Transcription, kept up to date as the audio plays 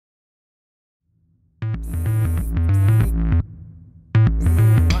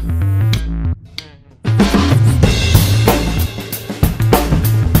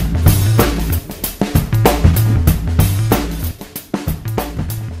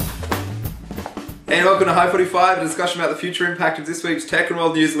Hey, and welcome to Hive45, a discussion about the future impact of this week's tech and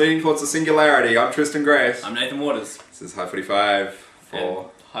world news leading towards the singularity. I'm Tristan Grace. I'm Nathan Waters. This is Hive45 for...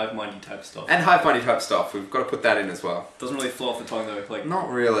 Hivemindy type stuff. And Hivemindy type stuff. We've got to put that in as well. Doesn't really flow off the tongue though. Like not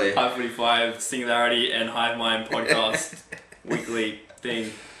really. Hive45, Singularity, and Hivemind podcast weekly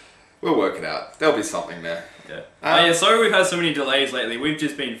thing. We'll work it out. There'll be something there. Yeah. Sorry we've had so many delays lately. We've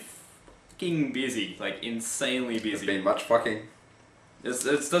just been fucking busy. Like insanely busy. There's been much fucking... It's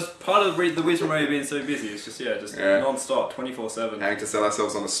just part of the reason why we've been so busy. It's just non-stop, 24/7. Having to sell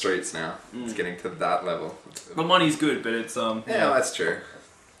ourselves on the streets now. It's getting to that level. But money's good, but it's Yeah, that's true.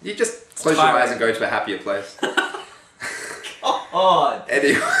 You just close your eyes and go to a happier place. God.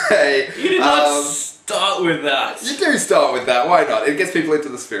 Anyway... You did not start with that. You do start with that, why not? It gets people into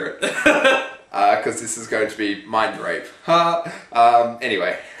the spirit. Because this is going to be mind rape.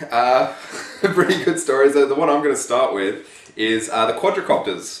 Anyway, pretty good stories. The one I'm going to start with is the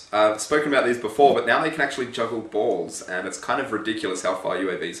Quadrocopters. I've spoken about these before, but now they can actually juggle balls, and it's kind of ridiculous how far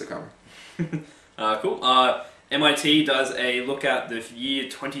UAVs are coming. Cool. MIT does a look at the year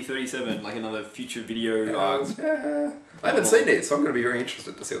 2037, like another future video. Yeah. I haven't seen these, so I'm going to be very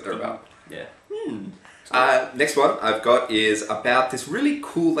interested to see what they're about. Yeah. Next one I've got is about this really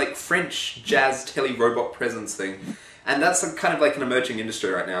cool like French jazz tele-robot presence thing. And that's kind of like an emerging industry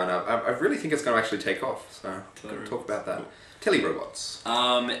right now, and I really think it's going to actually take off, so I'm going to talk about that. Cool. Tele-robots.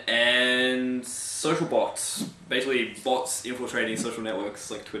 And social bots. Basically bots infiltrating social networks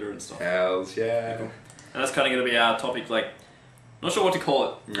like Twitter and stuff. Hells yeah. Cool. And that's kind of going to be our topic, like, not sure what to call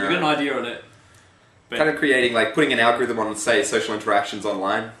it. No. We've got an idea on it. Kind of creating, like, putting an algorithm on, say, social interactions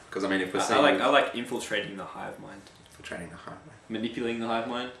online. Because, I mean, if we're seeing... I like infiltrating the hive mind. Infiltrating the hive mind. Manipulating the hive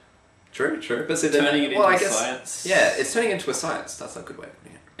mind. True. But so turning it into a science. Yeah, it's turning it into a science. That's a good way of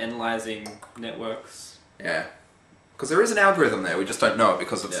putting it. Analyzing networks. Yeah. Because there is an algorithm there, we just don't know it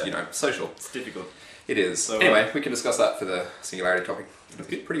because it's, you know, social. It's difficult. It is. So, anyway, we can discuss that for the singularity topic.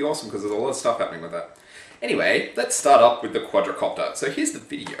 It's pretty awesome because there's a lot of stuff happening with that. Anyway, let's start up with the quadrocopter. So here's the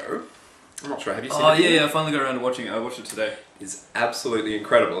video. I'm not sure, have you seen it? Yeah, I finally got around to watching it. I watched it today. It's absolutely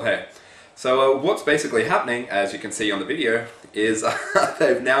incredible, hey. So what's basically happening, as you can see on the video, is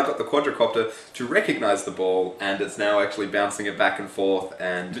they've now got the quadrocopter to recognise the ball, and it's now actually bouncing it back and forth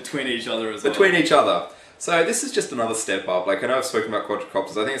and... Between each other as well. Between each other. So this is just another step up. Like, I know I've spoken about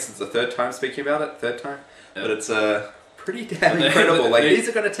quadrocopters, I think it's the third time speaking about it, Yep. But it's pretty damn incredible. Like, these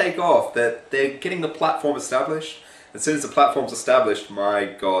are going to take off. They're getting the platform established. As soon as the platform's established, my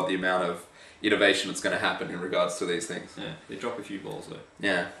god, the amount of innovation that's going to happen in regards to these things. Yeah, they drop a few balls though.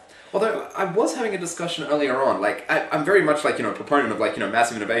 Yeah. Although, I was having a discussion earlier on, like, I'm very much like, you know, a proponent of like, you know,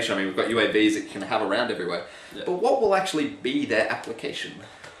 massive innovation. I mean, we've got UAVs that you can have around everywhere. Yeah. But what will actually be their application?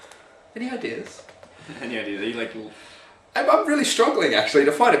 Any ideas? Any idea? Are you like... I'm really struggling actually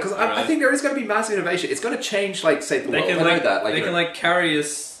to find it because I think there is going to be massive innovation. It's going to change, like, say, the world. They can like carry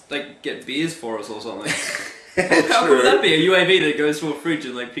us, like, get beers for us or something. How cool would that be? A UAV that goes to a fridge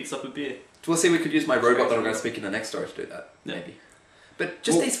and like picks up a beer. Well, see, we could use my robot that I'm going to speak in the next story to do that. Yeah. Maybe. But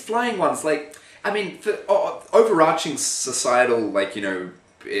just these flying ones, like, I mean, for overarching societal, like, you know,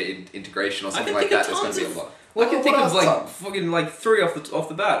 integration or something like that, there's going to be a lot. Well, I can think of like fucking like 3 off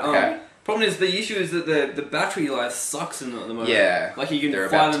the bat. Okay. Problem is, the issue is that the battery life sucks in at the moment. Yeah. Like, you can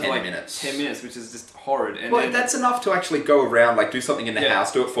fly them for like 10 minutes, which is just horrid. And well, that's enough to actually go around, like, do something in the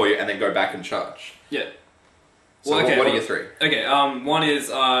house, do it for you, and then go back and charge. Yeah. So what are your 3? Okay, one is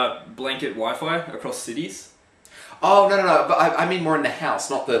blanket Wi-Fi across cities. Oh, no, but I mean more in the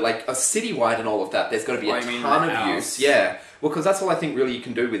house, not the, like, a citywide and all of that. There's got to be a ton of use. Yeah. Well, because that's all I think really you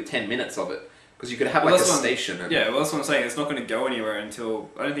can do with 10 minutes of it. Because you could have, like, a station. Yeah, well, that's what I'm saying. It's not going to go anywhere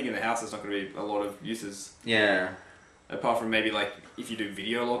until... I don't think in the house there's not going to be a lot of uses. Yeah. Apart from maybe, like, if you do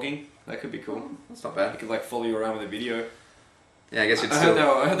video logging, that could be cool. That's not bad. It could, like, follow you around with a video. Yeah, I guess you'd I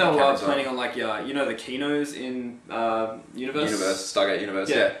heard they were planning on, like, you know the Kinos in Universe? Stargate Universe,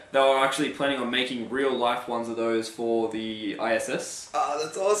 yeah. They were actually planning on making real-life ones of those for the ISS. Oh,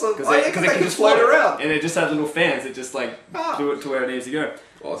 that's awesome. Because they can just float around. And it just had little fans that just, like, do it to where it needs to go.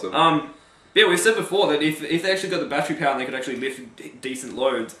 Awesome. Yeah, we said before that if they actually got the battery power and they could actually lift decent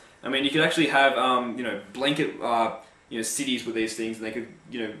loads, I mean, you could actually have, you know, blanket, you know, cities with these things, and they could,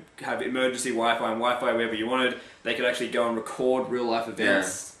 you know, have emergency Wi-Fi and Wi-Fi wherever you wanted. They could actually go and record real-life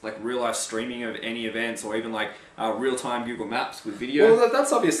events, like real-life streaming of any events, or even like real-time Google Maps with video. Well,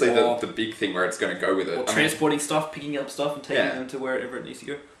 that's obviously the big thing where it's going to go with it. Or transporting stuff, picking up stuff, and taking them to wherever it needs to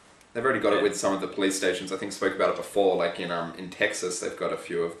go. They've already got it with some of the police stations. I think spoke about it before. Like in Texas, they've got a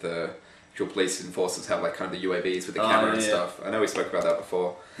few of the police enforcers have like kind of the UAVs with the camera and stuff. I know we spoke about that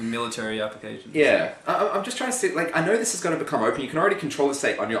before. Military applications. Yeah. I'm just trying to see, like, I know this is going to become open. You can already control the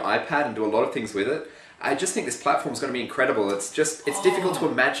state on your iPad and do a lot of things with it. I just think this platform is going to be incredible. It's difficult to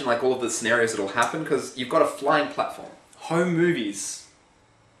imagine like all of the scenarios that'll happen because you've got a flying platform. Home movies.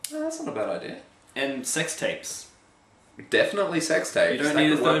 Oh, that's not a bad idea. And sex tapes. Definitely sex tapes. You don't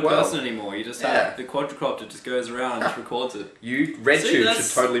need a third person anymore. You just have the quadrocopter just goes around and just records it. Red Tube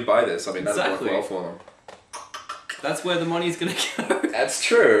should totally buy this. I mean, that'd work well for them. That's where the money's going to go. That's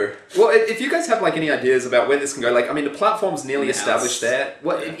true. Well, if you guys have like any ideas about where this can go, like, I mean, the platform's nearly established there.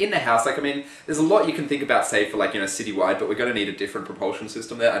 Well, in the house, like, I mean, there's a lot you can think about, say, for like, citywide, but we're going to need a different propulsion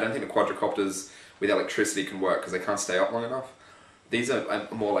system there. I don't think the quadrocopters with electricity can work because they can't stay up long enough. These are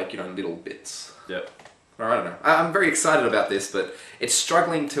more like, little bits. Yep. Or I don't know. I'm very excited about this, but it's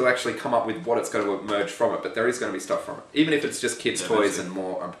struggling to actually come up with what it's going to emerge from it, but there is going to be stuff from it. Even if it's just kids' toys and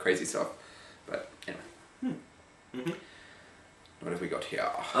more crazy stuff. But, anyway. What have we got here?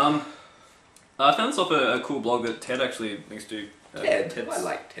 I found this off a cool blog that Ted actually links to. Ted? I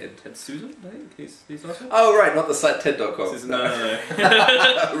like Ted. Ted Susan, I think. He's awesome. Oh, right, not the site TED.com. No.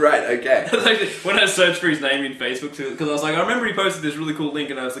 Right, okay. Actually, when I searched for his name in Facebook, because I was like, I remember he posted this really cool link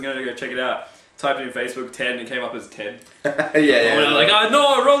and I was going to go check it out. Typed in Facebook Ted and it came up as Ted. yeah. And I was like, oh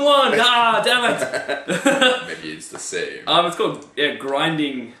no, wrong one! Damn it! Maybe it's the same. It's called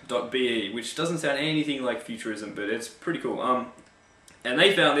grinding.be, which doesn't sound anything like futurism, but it's pretty cool. And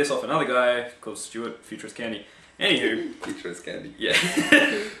they found this off another guy called Stuart, Futurist Candy. Anywho. Futurist Candy. Yeah.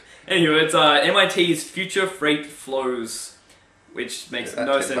 Anywho, it's MIT's Future Freight Flows, which makes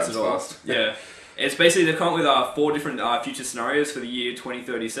no sense at all. Yeah. It's basically, they've come up with 4 different future scenarios for the year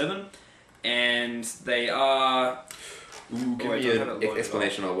 2037. And they are... Ooh, give me an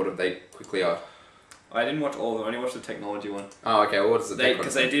explanation of what they quickly are. I didn't watch all of them, I only watched the technology one. Oh, okay, well, what is the technology?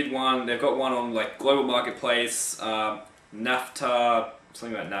 Because they did one, they've got one on like global marketplace, NAFTA,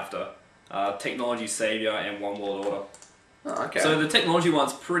 something about NAFTA, technology savior, and one world order. Oh, okay. So the technology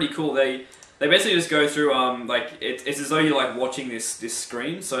one's pretty cool. They basically just go through, like, it's as though you're like watching this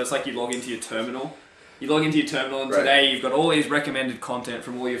screen, so it's like you log into your terminal. You log into your terminal, and today you've got all these recommended content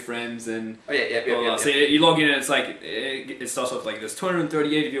from all your friends, and so you log in, and it's like it starts off like there's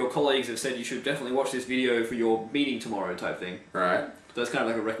 238 of your colleagues have said you should definitely watch this video for your meeting tomorrow, type thing. Right. So it's kind of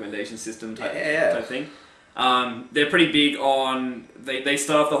like a recommendation system type thing. They're pretty big on they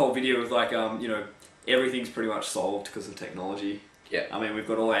start off the whole video with like everything's pretty much solved because of technology. Yeah. I mean, we've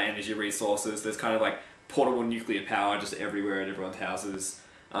got all our energy resources. There's kind of like portable nuclear power just everywhere in everyone's houses.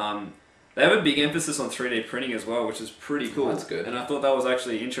 They have a big emphasis on 3D printing as well, which is pretty cool. That's good. And I thought that was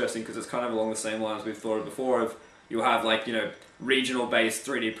actually interesting because it's kind of along the same lines we've thought of before. Of you'll have like regional-based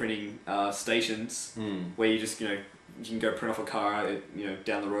 3D printing stations where you just you can go print off a car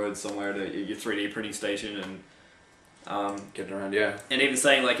down the road somewhere to your 3D printing station and getting around, yeah. And even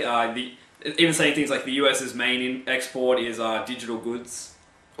saying like even saying things like the US's main export is digital goods.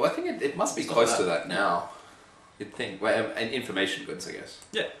 Well, I think it must be close to that now. You'd think, and information goods, I guess.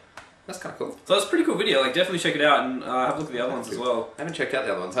 Yeah. That's kind of cool. So that's a pretty cool video. Like, definitely check it out and have a look at the other ones as well. I haven't checked out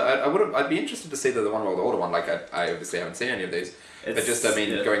the other ones. I'd be interested to see the one world order one. Like, I obviously haven't seen any of these. But just, I mean,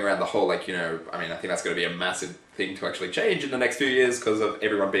 going around the whole, like, I mean, I think that's going to be a massive thing to actually change in the next few years because of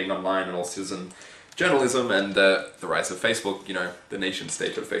everyone being online and all citizen journalism and the rise of Facebook, the nation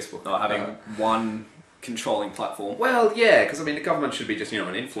state of Facebook. Not having one controlling platform. Well, yeah, because I mean the government should be just an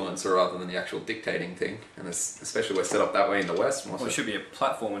influencer rather than the actual dictating thing, and especially we're set up that way in the West. Well, it should be a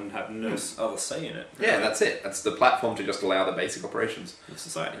platform and have no other say in it. Yeah, that's it. That's the platform to just allow the basic operations of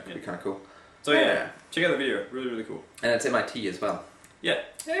society. That'd be kind of cool. So yeah, check out the video. Really, really cool. And it's MIT as well. Yeah,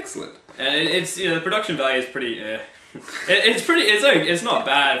 excellent. And it's the production value is pretty. It's pretty. It's not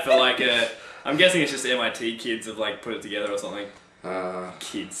bad for like I'm guessing it's just MIT kids have like put it together or something.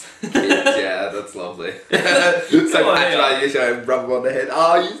 Kids. Yeah, that's lovely. So Patrick, you should rub them on the head.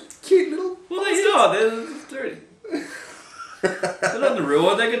 Oh, you cute little... Well, they are. They're not the real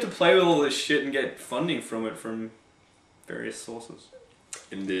one. They get to play with all this shit and get funding from it from various sources.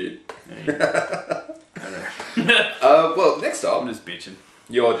 Indeed. I don't know. Well, next up... I'm just bitching.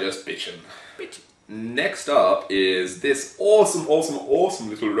 You're just bitching. Next up is this awesome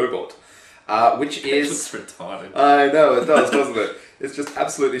little robot. Which is... It looks retarded. I know, it does, doesn't it? It's just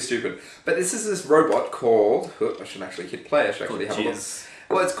absolutely stupid. But this robot called... Oh, I shouldn't actually hit play, I should actually have a look.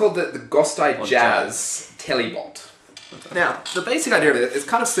 Well, it's called the Ghostai Jazz Telebot. Now, the basic idea of it is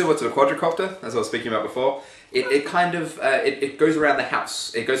kind of similar to the Quadrocopter, as I was speaking about before. It kind of it goes around the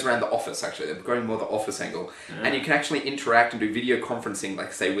house. It goes around the office. Actually, they're going more the office angle, and you can actually interact and do video conferencing,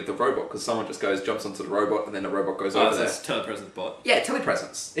 like say with the robot, because someone just jumps onto the robot, and then the robot goes over there. It's a telepresence bot. Yeah,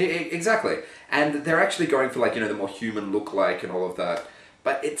 telepresence. Exactly. And they're actually going for like the more human look-like and all of that.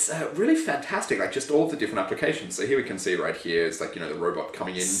 But it's really fantastic, like just all of the different applications. So here we can see right here, it's like the robot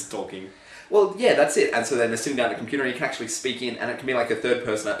coming in, stalking. Well, yeah, that's it. And so then they're sitting down at the computer and you can actually speak in and it can be like a third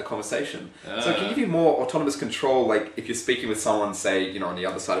person at the conversation. So it can give you more autonomous control, like if you're speaking with someone, say, on the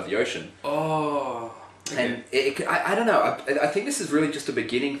other side of the ocean. Oh. Okay. And I don't know, I think this is really just a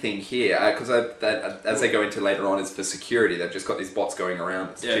beginning thing here, because as they go into later on, is for security. They've just got these bots going around,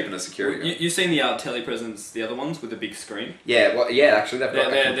 it's keeping the security. You've seen the telepresence, the other ones with the big screen? Yeah, well, yeah, actually they've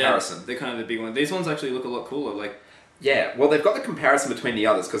got a comparison. They're kind of the big one. These ones actually look a lot cooler, like... Yeah, well, they've got the comparison between the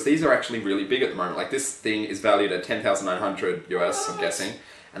others, because these are actually really big at the moment. Like, this thing is valued at $10,900 US, I'm guessing.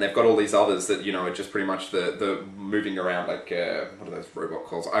 And they've got all these others that, are just pretty much the moving around, like, what are those robot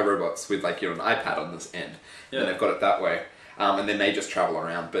calls? iRobots with, like, an iPad on this end. Yeah. And they've got it that way. And then they just travel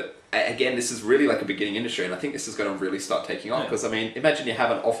around. But, again, this is really like a beginning industry, and I think this is going to really start taking off. Because, I mean, imagine you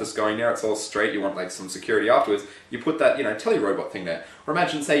have an office going there, it's all straight, you want, like, some security afterwards. You put that, tele-robot thing there. Or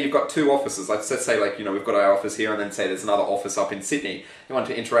imagine, say, you've got two offices. Like, let's say, like, we've got our office here, and then say there's another office up in Sydney. You want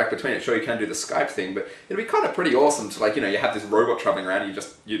to interact between it. Sure, you can do the Skype thing, but it'd be kind of pretty awesome to, like, you have this robot traveling around,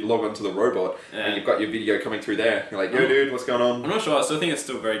 you log onto the robot, and you've got your video coming through there. You're like, yo, dude, what's going on? I'm not sure. I still think it's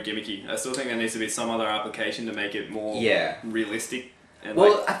still very gimmicky. I still think there needs to be some other application to make it more realistic. And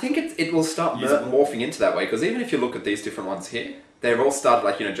well, I think it will start morphing into that way, because even if you look at these different ones here, they've all started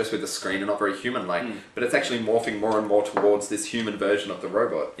like, just with the screen and not very human-like, but it's actually morphing more and more towards this human version of the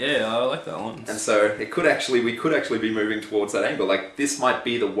robot. Yeah, I like that one. And so we could actually be moving towards that angle. Like, this might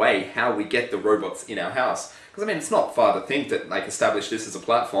be the way how we get the robots in our house. Because, I mean, it's not far to think that, like, establish this as a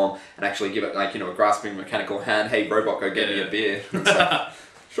platform and actually give it, like, a grasping mechanical hand, hey, robot, go get me a beer. Like,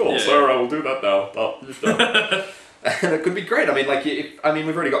 sure, sir, I will do that now. And it could be great. I mean, like, we've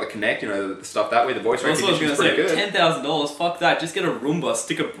already got the Connect, the stuff that way. The voice recognition is pretty good. $10,000, fuck that. Just get a Roomba,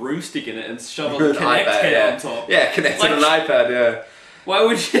 stick a broomstick in it, and shove on the Connect head on top. Yeah, connect to an iPad. Yeah. Why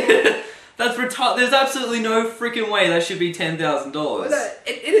would you? That's retarded. There's absolutely no freaking way that should be $10,000.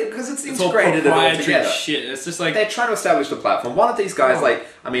 Because it's integrated all together. Shit. It's just like they're trying to establish the platform. One of these guys, like,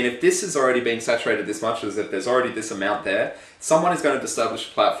 I mean, if this is already being saturated this much, as if there's already this amount there, someone is going to establish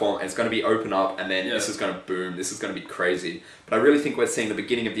a platform, and it's going to be open up, and then this is going to boom. This is going to be crazy. But I really think we're seeing the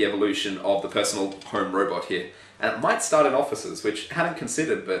beginning of the evolution of the personal home robot here, and it might start in offices, which I hadn't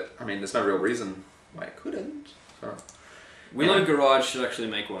considered. But I mean, there's no real reason why it couldn't. So, Willow Garage should actually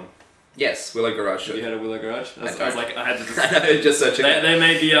make one. Yes, Willow Garage should. Have you heard of Willow Garage? I was like, I had to just... I know, just searching it. They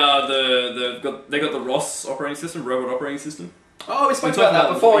made they got the ROS operating system, robot operating system. Oh, we spoke about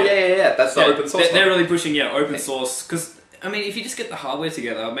that before. Yeah. That's the open source. They're really pushing, open source. Because, I mean, if you just get the hardware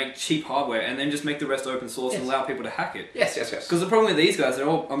together, make cheap hardware, and then just make the rest open source and allow people to hack it. Yes. Because the problem with these guys,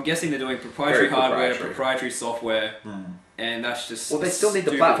 I'm guessing they're doing proprietary hardware, proprietary software. And that's just... Well, they still need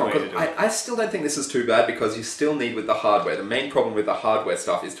the platform. I still don't think this is too bad, because you still need with the hardware. The main problem with the hardware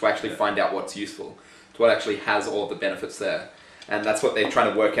stuff is to actually find out what's useful, to what actually has all the benefits there. And that's what they're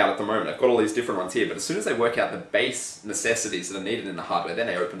trying to work out at the moment. I've got all these different ones here, but as soon as they work out the base necessities that are needed in the hardware, then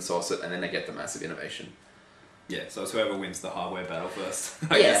they open source it, and then they get the massive innovation. Yeah, so it's whoever wins the hardware battle first.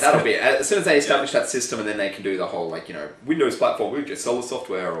 That'll be it. As soon as they establish that system, and then they can do the whole, like, Windows platform, we just sell the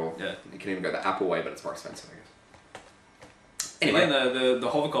software, or you can even go the Apple way, but it's more expensive, I guess. Anyway, the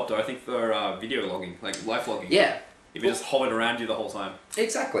hovercopter, I think for video logging, like life logging. Yeah. If it just hovered around you the whole time.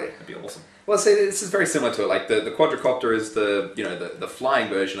 Exactly. That'd be awesome. Well, see, this is very similar to it. Like the quadrocopter is the the flying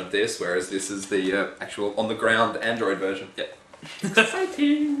version of this, whereas this is the actual on the ground Android version. Yeah.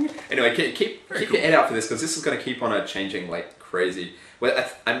 Exciting. Anyway, keep your head out for this, because this is going to keep on changing like crazy. Well,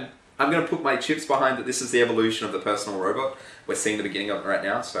 I'm going to put my chips behind that. This is the evolution of the personal robot. We're seeing the beginning of it right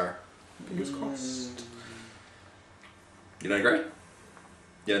now, so fingers crossed. You don't agree?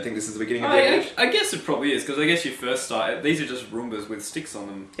 You don't think this is the beginning of the evolution? I guess it probably is, because I guess you first start... These are just Roombas with sticks on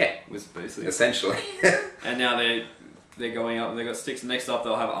them. Yeah. Basically. Essentially. And now they're going up and they've got sticks, and next up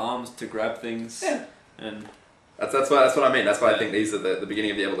they'll have arms to grab things. Yeah. And... That's what I mean. That's why I think these are the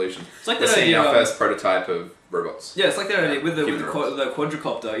beginning of the evolution. It's like we're seeing our first prototype of robots. Yeah, it's like that idea with the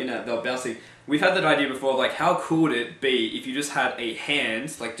quadrocopter, they're bouncing. We've had that idea before, like how cool would it be if you just had a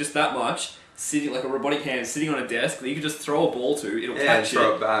hand, like just that much, sitting like a robotic hand sitting on a desk that you could just throw a ball to, it'll catch it,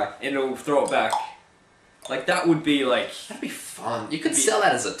 throw it back, and it'll throw it back. Like that would be like... That'd be fun. You could sell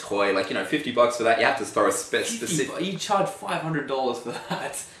that as a toy, like, you know, $50 for that. You have to throw a specific... You charge $500 for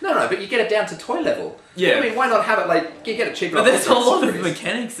that. No, but you get it down to toy level. Yeah. I mean, why not have it like, you get it cheaper? But there's a lot of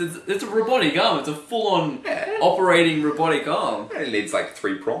mechanics. It's a robotic arm. It's a full-on operating robotic arm. It needs like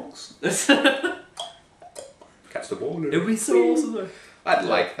 3 prongs. Catch the ball. It would be so awesome though. I'd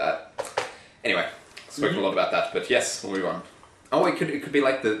like that. Anyway, spoken a lot about that, but yes, we'll move on. Oh, it could be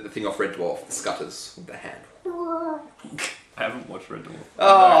like the thing off Red Dwarf, the scutters with the hand. I haven't watched Red Dwarf.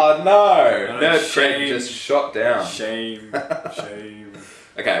 Oh no! Nerd Craig just shot down. Shame.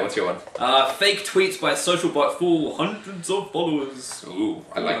 Okay, what's your one? Fake tweets by social bot fool hundreds of followers. Ooh,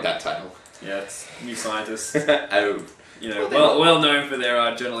 I like that title. Yeah, it's New Scientist. Oh. You know, well known for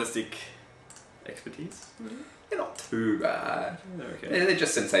their journalistic expertise. They're not too bad. Okay. They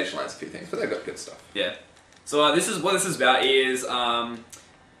just sensationalize a few things, but they've got good stuff. Yeah. So this is what this is about is hang on,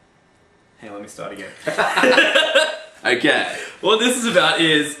 let me start again. Okay. What this is about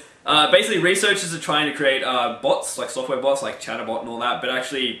is basically researchers are trying to create bots, like software bots, like Chatterbot and all that, but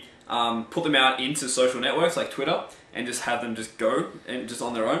actually put them out into social networks like Twitter and just have them just go and just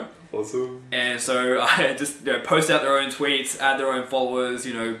on their own. Awesome. And so just post out their own tweets, add their own followers,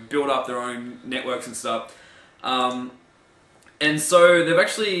 build up their own networks and stuff. And so they've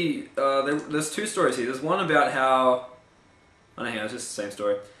actually there's 2 stories here. There's one about how it's just the same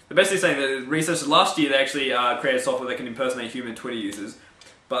story. They're basically saying that researchers last year they actually created software that can impersonate human Twitter users,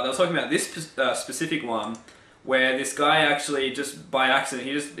 but they were talking about this specific one where this guy actually just by accident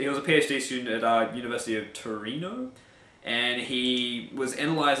he was a PhD student at University of Torino, and he was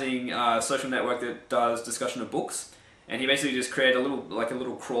analyzing a social network that does discussion of books, and he basically just created a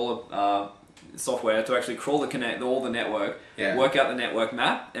little crawler software to actually crawl all the network, work out the network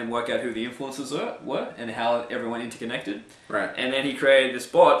map, and work out who the influencers were and how everyone interconnected. Right. And then he created this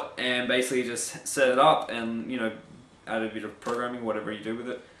bot and basically just set it up and added a bit of programming, whatever you do with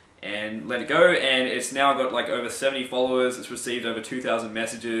it, and let it go. And it's now got like over 70 followers. It's received over 2,000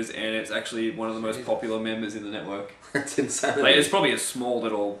 messages, and it's actually one of the most popular members in the network. That's insane. Like, it's probably a small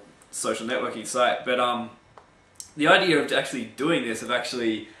little social networking site, but the idea of actually doing this, of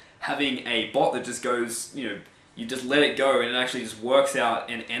actually having a bot that just goes, you just let it go and it actually just works out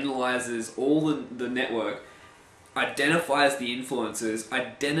and analyzes all the network, identifies the influencers,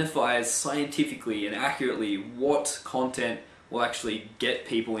 identifies scientifically and accurately what content will actually get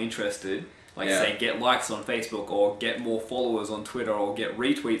people interested, like say get likes on Facebook or get more followers on Twitter or get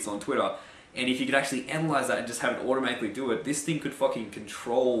retweets on Twitter. And if you could actually analyze that and just have it automatically do it, this thing could fucking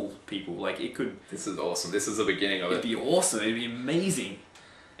control people. Like it could... This is awesome. This is the beginning of it. It'd be awesome. It'd be amazing.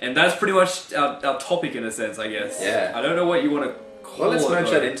 And that's pretty much our topic in a sense, I guess. Yeah. I don't know what you want to call it. Well, let's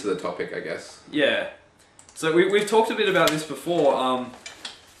merge that into the topic, I guess. Yeah. So we've talked a bit about this before.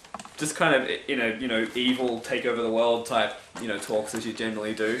 Just kind of evil take over the world type talks as you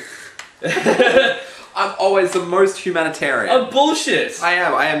generally do. I'm always the most humanitarian. Oh, bullshit!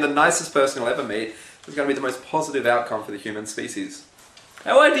 I am the nicest person you'll ever meet. It's going to be the most positive outcome for the human species.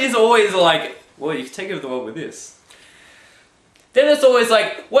 Our ideas always are like, well, you can take over the world with this. Then it's always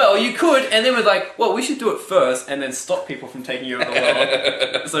like, well, you could, and then we're like, well, we should do it first, and then stop people from taking over the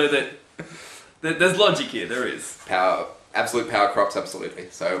world. So that there's logic here, there is. Power, absolute power crops, absolutely.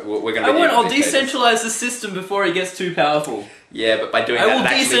 So we're going to be... I'll decentralize the system before it gets too powerful. Yeah, but by doing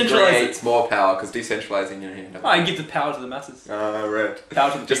that, it actually creates more power, because decentralizing... I can give the power to the masses. Oh, right.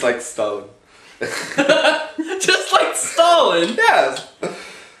 Power to the Just like Stalin. Just like Stalin? Yes.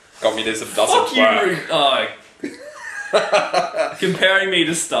 Communism doesn't work. Oh. Comparing me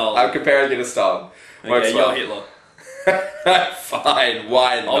to Stalin. I'm comparing you to Stalin. Okay, you're Hitler. Fine,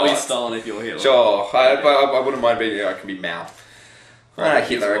 why not? I'll be Stalin if you're Hitler. Sure, I wouldn't mind being, I can be Mao.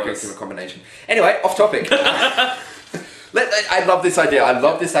 Hitler, I can see a combination. Anyway, off topic. I love this idea. I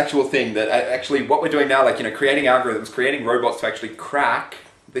love this actual thing that actually what we're doing now, like, creating algorithms, creating robots to actually crack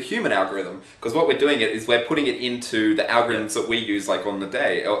the human algorithm. Because what we're doing is we're putting it into the algorithms that we use like on the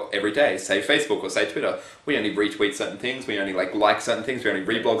day, or every day, say Facebook or say Twitter. We only retweet certain things, we only like certain things, we only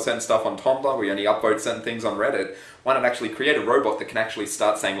reblog certain stuff on Tumblr, we only upvote certain things on Reddit. Why not actually create a robot that can actually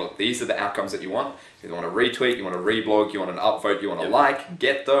start saying, look, these are the outcomes that you want. You want to retweet, you want to reblog, you want an upvote, you want to like,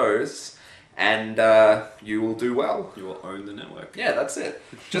 get those, and you will do well. You will own the network. Yeah, that's it.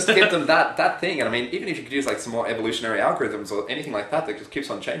 Just give them that thing. And I mean, even if you could use like some more evolutionary algorithms or anything like that just keeps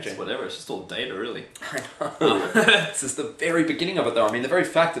on changing. It's whatever, it's just all data, really. I know. This is the very beginning of it, though. I mean, the very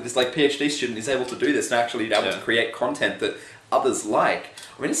fact that this like PhD student is able to do this and actually be able to create content that others like.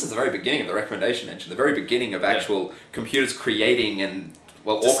 I mean, this is the very beginning of the recommendation engine, the very beginning of actual computers creating and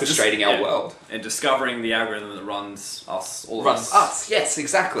orchestrating our world. And discovering the algorithm that runs us, all of Runs us, yes,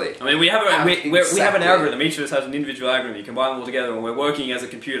 exactly. I mean, we have an algorithm. Each of us has an individual algorithm. You combine them all together, and we're working as a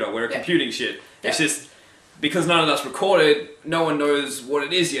computer. We're computing shit. It's just because none of that's recorded, no one knows what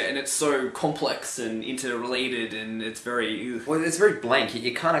it is yet, and it's so complex and interrelated, and it's very... Well, it's very blank.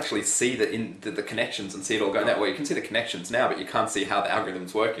 You can't actually see the connections and see it all going that way. You can see the connections now, but you can't see how the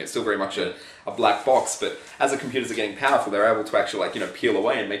algorithm's working. It's still very much a black box, but as the computers are getting powerful, they're able to actually, peel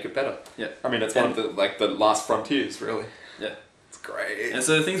away and make it better. Yeah. I mean, it's one of the last frontiers, really. Yeah. It's great. And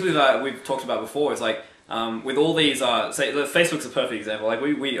so the things we've talked about before is with all these, say, Facebook's a perfect example.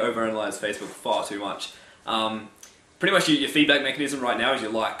 We overanalyze Facebook far too much. Pretty much your feedback mechanism right now is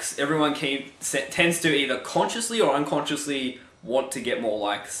your likes. Everyone tends to either consciously or unconsciously want to get more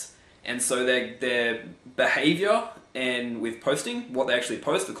likes. And so their behavior and with posting, what they actually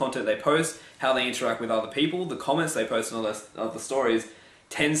post, the content they post, how they interact with other people, the comments they post on other stories,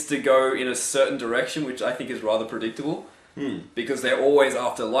 tends to go in a certain direction, which I think is rather predictable. Because they're always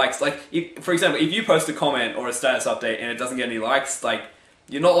after likes. For example, if you post a comment or a status update and it doesn't get any likes,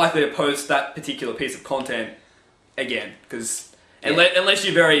 you're not likely to post that particular piece of content again, because unless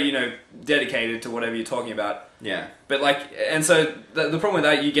you're very dedicated to whatever you're talking about. Yeah. But and so the problem with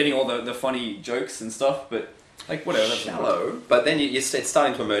that, you're getting all the funny jokes and stuff, but whatever. That's shallow. But then it's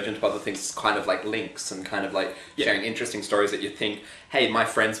starting to emerge into other things, kind of like links and kind of sharing interesting stories that you think, hey, my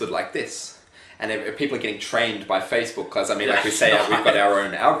friends would like this. And if people are getting trained by Facebook, because like we say, we've got our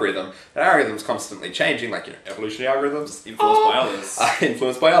own algorithm. The algorithm's constantly changing, evolutionary algorithms. Influenced by others.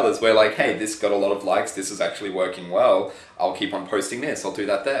 Influenced by others. We're hey, this got a lot of likes, this is actually working well, I'll keep on posting this, I'll do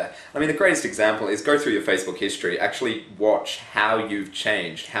that there. I mean, the greatest example is go through your Facebook history, actually watch how you've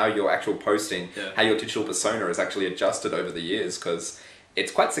changed, how your actual posting, how your digital persona is actually adjusted over the years, because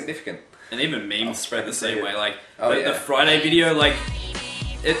it's quite significant. And even memes spread the same way, the Friday video,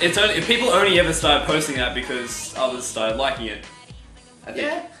 It's only if people only ever started posting that because others started liking it. I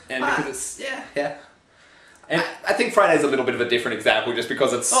think. And because it's And I think Friday's a little bit of a different example, just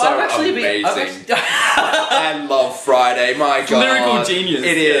because it's so amazing. I love Friday. My God, lyrical genius.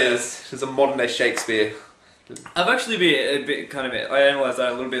 It is. It's a modern day Shakespeare. I've actually been a bit I analysed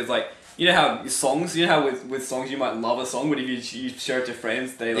that a little bit. It's you know how songs, how with songs you might love a song, but if you share it to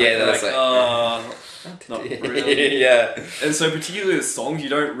friends, they're not really. Yeah. And so particularly with songs, you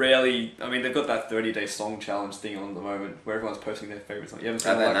don't really, they've got that 30-day song challenge thing on at the moment, where everyone's posting their favourite song. You haven't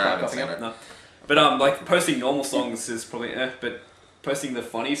seen it? No. But posting normal songs is probably, but posting the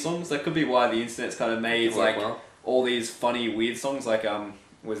funny songs, that could be why the internet's kind of made all these funny, weird songs,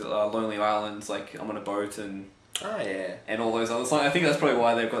 with Lonely Islands, I'm on a boat and... Oh, yeah. And all those other songs. I think that's probably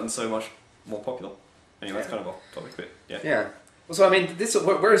why they've gotten so much more popular. Anyway, that's kind of off topic, but yeah. Yeah. Well, so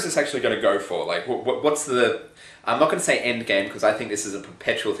where is this actually going to go for? What's the... I'm not going to say end game, because I think this is a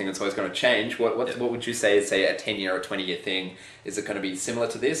perpetual thing that's always going to change. What would you say is, say, a 10-year or 20-year thing? Is it going to be similar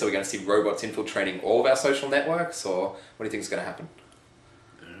to this? Are we going to see robots infiltrating all of our social networks? Or what do you think is going to happen?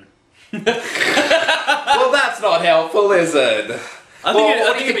 Well, that's not helpful, is it?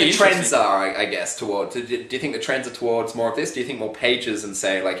 What do you think the trends are, I guess, towards? Do you think the trends are towards more of this? Do you think more pages and,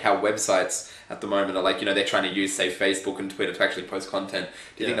 say, how websites at the moment are they're trying to use, say, Facebook and Twitter to actually post content?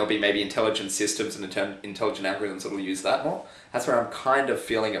 Do you think there'll be maybe intelligent systems and intelligent algorithms that will use that more? That's where I'm kind of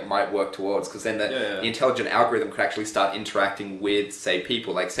feeling it might work towards, because then the intelligent algorithm could actually start interacting with, say,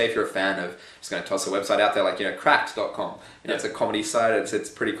 people. Say if you're a fan of, just going to toss a website out there, cracked.com. It's a comedy site, it's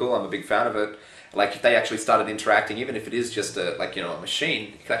pretty cool, I'm a big fan of it. If they actually started interacting, even if it is just a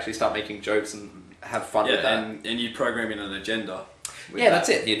machine, you could actually start making jokes and have fun with that. And you'd program in an agenda. That's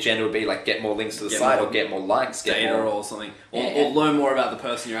it. The agenda would be get more links to the site, or get more likes, get data more... or something, or learn more about the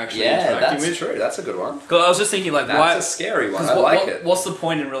person you're actually interacting with. Yeah, that's true. That's a good one. Because I was just thinking, that's why... a scary one. I like it. What's the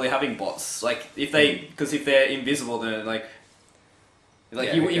point in really having bots? If they're invisible, then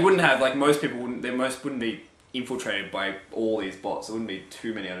you wouldn't have most people wouldn't be infiltrated by all these bots. There wouldn't be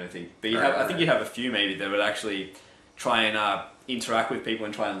too many, I don't think. But I think you'd have a few maybe that would actually try and interact with people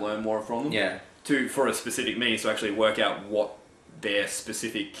and try and learn more from them. Yeah. For a specific means, to actually work out what their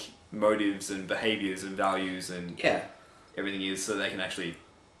specific motives and behaviours and values and everything is, so they can actually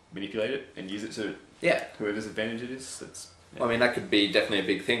manipulate it and use it to whoever's advantage it is. Well, that could be definitely a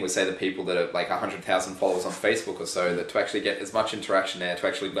big thing with, say, the people that are 100,000 followers on Facebook or so, that to actually get as much interaction there, to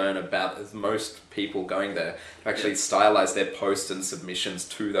actually learn about as most people going there, to actually stylize their posts and submissions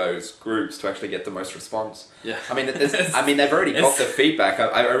to those groups, to actually get the most response. Yeah. They've already got the feedback.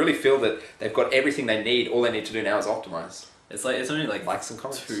 I really feel that they've got everything they need. All they need to do now is optimize. It's only likes and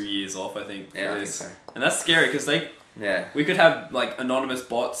comments. 2 years off, I think. Yeah, I think so. And that's scary, because we could have anonymous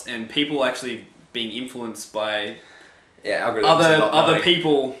bots and people actually being influenced by... Yeah, algorithms are not other knowing.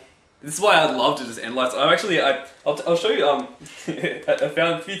 people. This is why I'd love to just analyze. I'll show you. I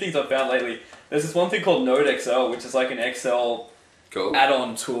found a few things I've found lately. There's this one thing called Node XL, which is like an Excel Cool.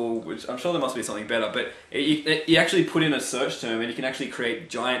 add-on tool, which I'm sure there must be something better. But you actually put in a search term, and you can actually create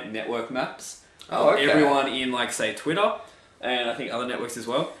giant network maps of everyone in, like, say, Twitter, and I think other networks as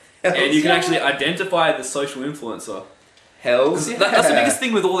well. And you can actually identify the social influencer. Hells yeah. That's the biggest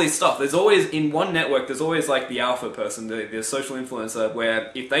thing with all this stuff. There's always, in one network, there's always like the alpha person, the social influencer,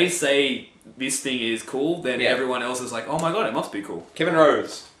 where if they say this thing is cool, then everyone else is like, oh my god, it must be cool. Kevin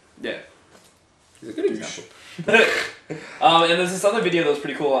Rose. Yeah. He's a good example. And there's this other video that was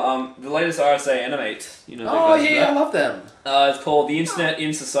pretty cool. The latest RSA Animate. You know. Oh yeah, I love them. It's called The Internet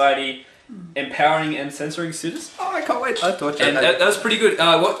in Society. Empowering and censoring students. Oh, I can't wait. I thought and that's pretty good.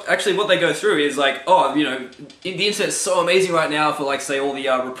 What they go through is like, the internet's so amazing right now for, like, say, all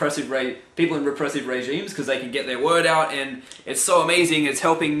the people in repressive regimes, because they can get their word out, and it's so amazing. It's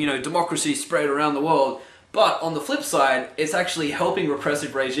helping democracy spread around the world. But on the flip side, it's actually helping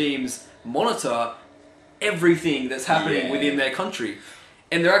repressive regimes monitor everything that's happening within their country.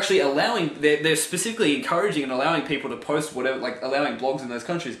 And they're actually they're specifically encouraging and allowing people to post whatever, like allowing blogs in those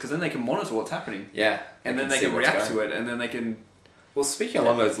countries, because then they can monitor what's happening. Yeah. And then they can react to it, and then they can... Well, speaking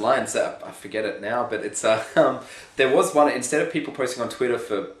along those lines, I forget it now, but it's there was one, instead of people posting on Twitter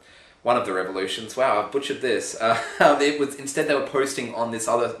for one of the revolutions, wow, I've butchered this, it was, instead they were posting on this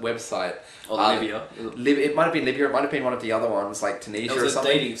other website. Libya. It might have been Libya, it might have been one of the other ones, like Tunisia or something. It was a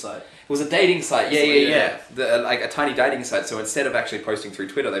dating site. It was a dating site, yeah. Like a tiny dating site, so instead of actually posting through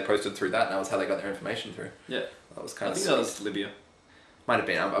Twitter, they posted through that, and that was how they got their information through. Yeah. That was kind of I think that was Libya. Might have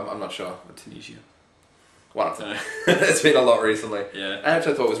been, I'm not sure. Or Tunisia. One of them. It's been a lot recently. Yeah. And which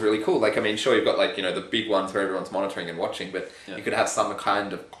I thought was really cool. Like, I mean, sure, you've got, like, the big ones where everyone's monitoring and watching, but you could have some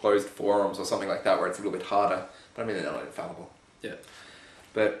kind of closed forums or something like that where it's a little bit harder. But I mean, they're not infallible. Yeah.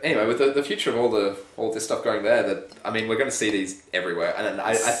 But anyway, with the future of all this stuff going there, we're going to see these everywhere. And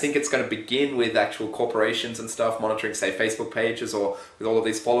I think it's going to begin with actual corporations and stuff monitoring, say, Facebook pages or with all of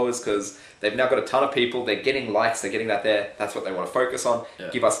these followers, because they've now got a ton of people, they're getting likes, they're getting that there, that's what they want to focus on.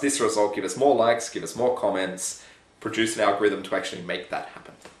 Yeah. Give us this result, give us more likes, give us more comments, produce an algorithm to actually make that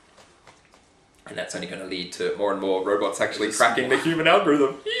happen. And that's only going to lead to more and more robots actually cracking the human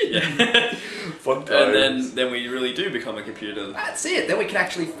algorithm. Yeah. Fun times. And then we really do become a computer. That's it. Then we can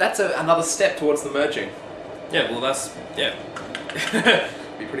actually... That's another step towards the merging. Yeah, well, that's... Yeah.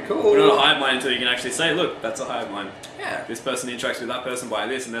 Be pretty cool. We're not a hive mind until you can actually say, look, that's a hive mind. Yeah. This person interacts with that person by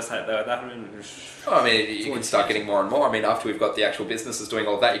this, and that's how that. Well, I mean, you can start getting more and more. I mean, after we've got the actual businesses doing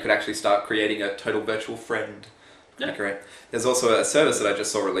all that, you could actually start creating a total virtual friend. Yeah. Great. There's also a service that I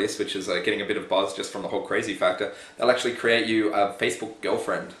just saw released, which is getting a bit of buzz just from the whole crazy factor. They'll actually create you a Facebook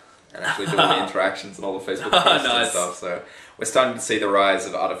girlfriend and actually do all the interactions and all the Facebook posts and stuff. So we're starting to see the rise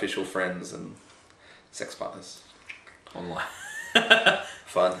of artificial friends and sex partners online.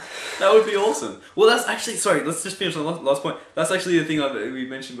 Fun. That would be awesome. Well, that's actually... Sorry, let's just finish on the last point. That's actually the thing we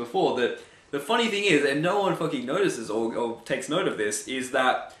mentioned before, that the funny thing is, and no one fucking notices or takes note of this, is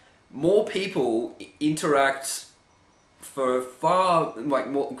that more people interact for far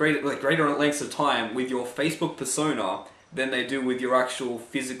greater lengths of time with your Facebook persona than they do with your actual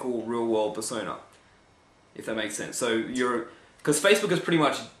physical real world persona, if that makes sense. So because Facebook is pretty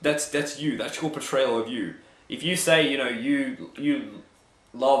much that's you, that's your portrayal of you. If you say you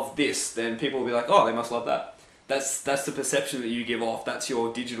love this, then people will be like, oh, they must love that. That's the perception that you give off. That's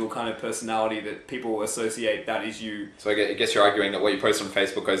your digital kind of personality that people associate. That is you. So I guess you're arguing that what you post on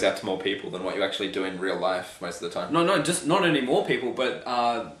Facebook goes out to more people than what you actually do in real life most of the time. No, just not only more people, but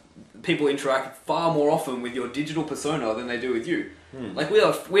people interact far more often with your digital persona than they do with you. Like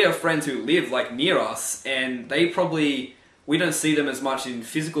we have friends who live like near us, and we don't see them as much in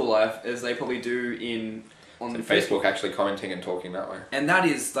physical life as they probably do on Facebook actually commenting and talking that way. And there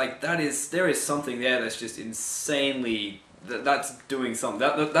is something there that's just insanely, that's doing something.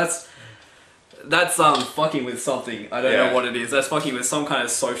 That's fucking with something. I don't know what it is. That's fucking with some kind of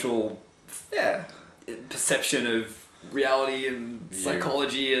social perception of reality and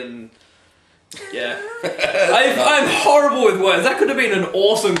psychology and... Yeah. I'm horrible with words. That could have been an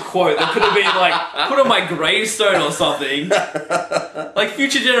awesome quote. That could have been like put on my gravestone or something. Like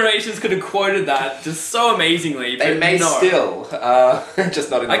future generations could have quoted that just so amazingly. They may still,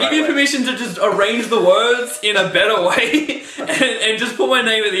 just not in the I give you permission to just arrange the words in a better way and just put my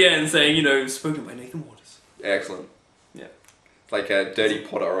name at the end saying, spoken by Nathan Waters. Excellent. Yeah. Like a Dirty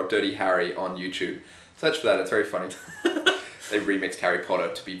Potter or Dirty Harry on YouTube. Search for that, it's very funny. They remixed Harry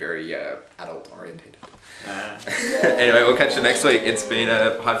Potter to be very adult orientated. Anyway, we'll catch you next week. It's been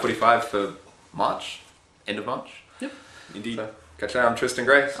Hive45 for March, end of March. Yep. Indeed. So, catch you now. I'm Tristan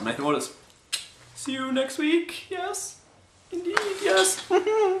Grace. I'm Nathan Waters. See you next week. Yes. Indeed, yes.